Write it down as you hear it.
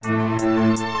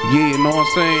Yeah, you know what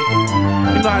I'm saying?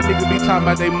 You know how niggas be talking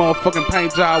about they motherfucking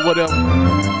paint job, whatever.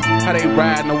 How they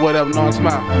riding or whatever, know what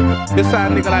I'm saying? This how a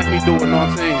nigga like me do it, know what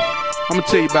I'm saying? I'ma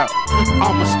tell you about it.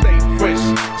 I'ma stay fresh,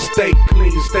 stay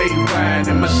clean, stay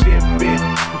riding my shit fit.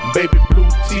 Baby blue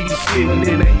tea sitting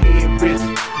in a headrest.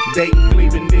 They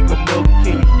gleaming, nigga, mother,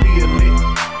 can you feel it?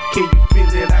 Can you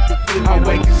feel it? I can feel it. I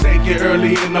wake and shake it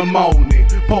early in the morning.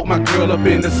 Poke my girl up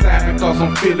in the side cause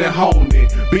I'm feeling horny.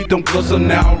 Beat them girls up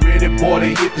now ready, boy,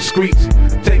 they hit the streets.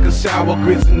 Take a shower,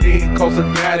 grits and egg cause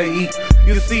I gotta eat.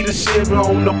 You see the Chevy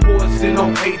on the porch sitting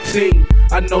on 18.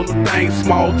 I know the things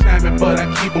small timing, but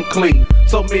I keep them clean.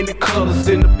 So many colors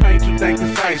in the paint, you think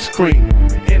it's ice cream.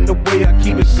 And the way I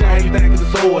keep it shine, you think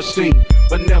it's oil sheen.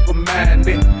 But never mind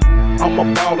it, I'm a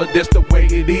baller, that's the way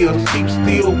it is. Keep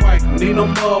still white, need no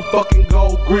motherfucking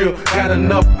gold grill. Got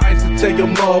enough ice to tell your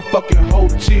motherfucking whole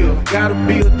chill. Gotta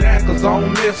be a dad cause I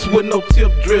don't mess with no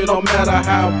tip drill. No matter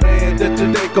how bad that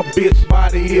you think a bitch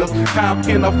body is. How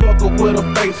can I fuck her with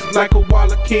a face like a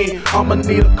Walla can? I'ma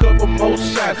need a couple more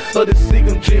shots of this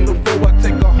second gin before I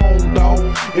take her home, dog,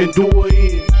 and do it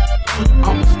in.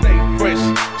 I'ma stay fresh,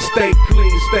 stay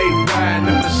clean, stay riding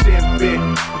in my Chevy.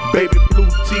 Baby blue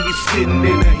TV sitting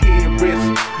in a headrest.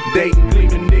 They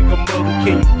gleaming, nigga, mother,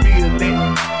 can you feel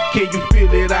it? Can you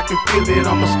feel it? I can feel it.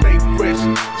 I'ma stay fresh,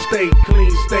 stay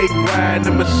clean, stay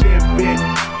riding in my Chevy.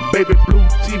 Baby blue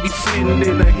TV sitting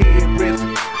in a headrest.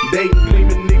 They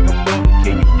gleaming, nigga, mother,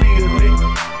 can you feel it?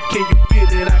 Can you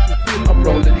feel it? I can feel it. I'm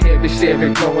rolling heavy,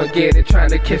 Chevy, go and get it. Trying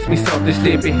to catch me something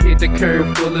slipping. Hit the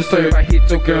curve full of serve. I hit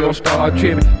your girl, don't start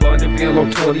tripping. Bonneville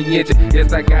on 20 inches.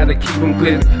 Yes, I gotta keep them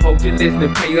glistening. Hold you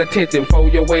listening, pay attention. For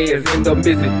your ass in the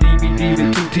missing. DVDs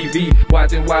and 2 TV.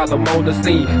 Watching while I'm on the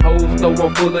scene. Hoes know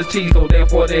I'm full of cheese, so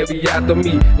therefore they be after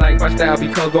me. Like my style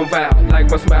because I'm vile. Like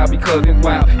my smile because it's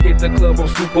wild. Hit the club on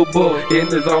Super Bowl. In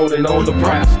the zone and on the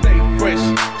prowl. Stay fresh,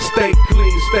 stay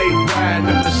clean, stay riding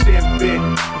in my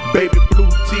Chevy. Baby blue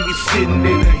TV sitting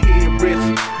in a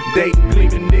headrest. They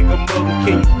gleaming, nigga, mother,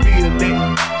 can you feel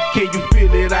it? Can you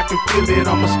feel it? I can feel it.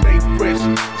 I'ma stay fresh,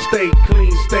 stay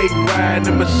clean, stay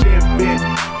riding in my Chevy.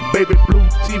 Baby blue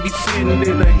TV sitting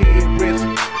in a headrest.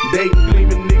 They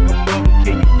gleaming, nigga, mother,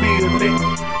 can you feel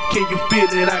it? Can you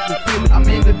feel it? I can feel it. I'm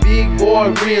in the big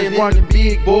boy rims, running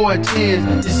big boy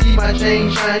tens. You see my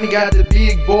chain shiny, got the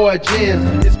big boy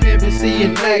gems. It's Pimpin' C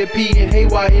and Black P and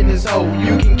Haywire in this hole.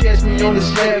 You can catch me on the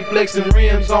slab flexing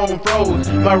rims on froze.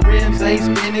 My rims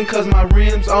ain't spinning cause my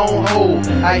rims on hold.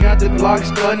 I got the block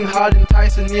stunning hot and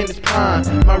Tyson in its prime.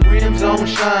 My rims on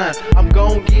shine, I'm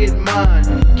gon' get mine.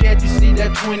 Can't you see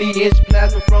that 20-inch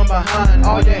plasma from behind?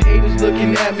 All your haters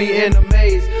looking at me in a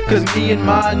maze. Cause me and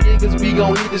my niggas, we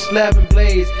gon' hit the slab and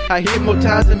blaze. I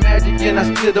hypnotize the magic and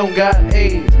I still don't got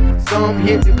AIDS. Some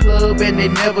hit the club and they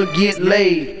never get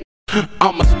laid.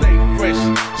 I'ma stay fresh,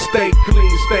 stay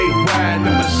clean, stay riding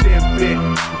in my Chevy.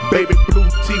 Baby blue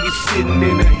TV sitting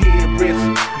in a headrest.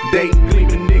 They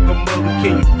gleaming, nigga, mother,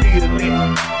 can you feel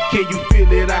it? Can you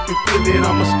feel it? I can feel it.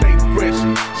 I'ma stay fresh,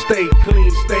 stay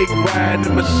clean, stay riding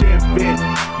in my Chevy.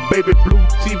 Baby blue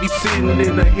TV sitting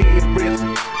in a headrest.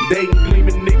 They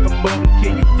gleaming, nigga, mother,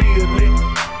 can you feel it?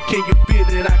 Can you feel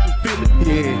it? I can feel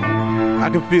it. Yeah, I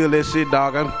can feel that shit,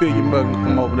 dog. I can feel you mugging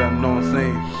from over there, you know what I'm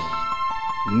saying?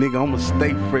 Nigga, I'ma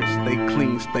stay fresh, stay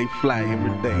clean, stay fly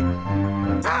every day.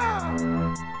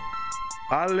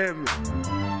 I love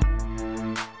it.